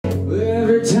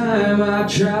Every time I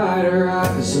try to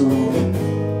write a song,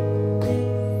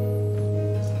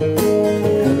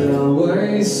 it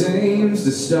always seems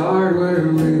to start where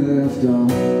we left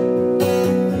off.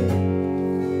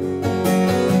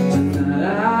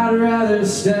 Tonight I'd rather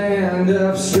stand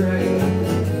up straight,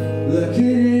 look it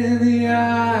in the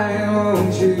eye.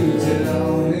 Won't you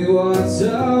tell me what's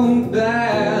so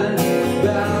bad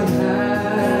about happy?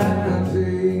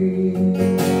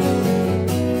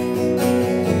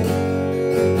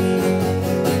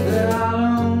 That I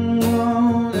don't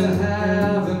want to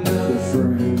have another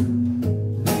friend,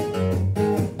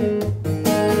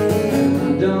 and I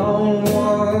don't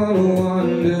want to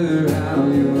wonder how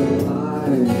your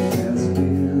life has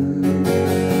been.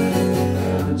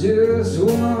 I just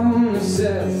want to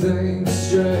set things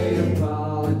straight,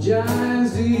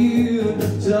 apologize to you.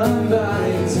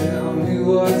 Somebody tell me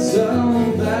what's so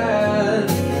bad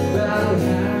about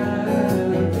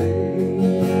happy.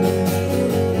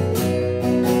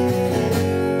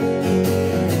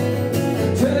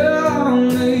 Tell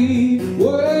me,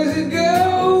 where's it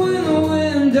go when the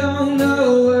wind don't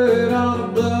know where it ought to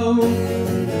blow?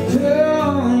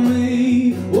 Tell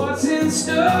me, what's in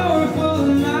store for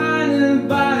the mind and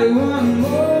body? One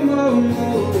more.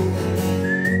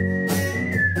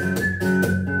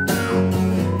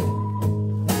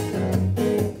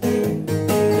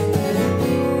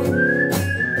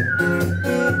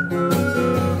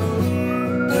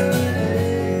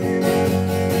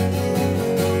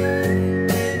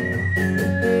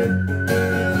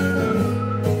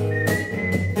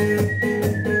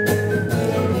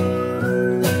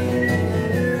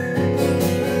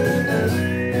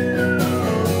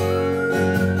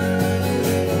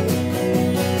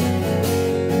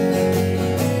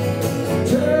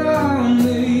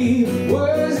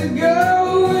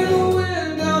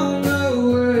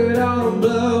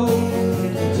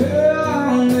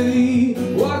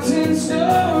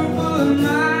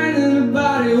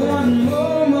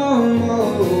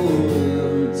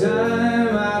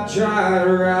 Try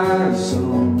to write a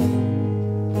song,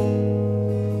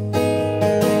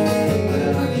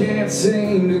 and I can't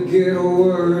seem to get a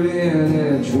word in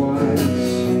edgewise.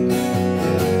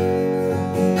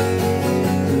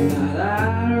 Tonight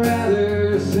I'd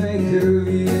rather think of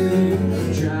you,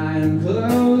 try and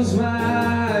close my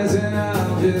eyes, and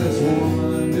I'll just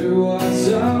wonder what's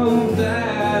so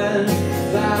bad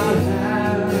about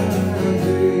happy.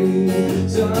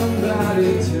 Somebody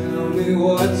tell me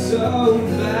what's so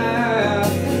bad.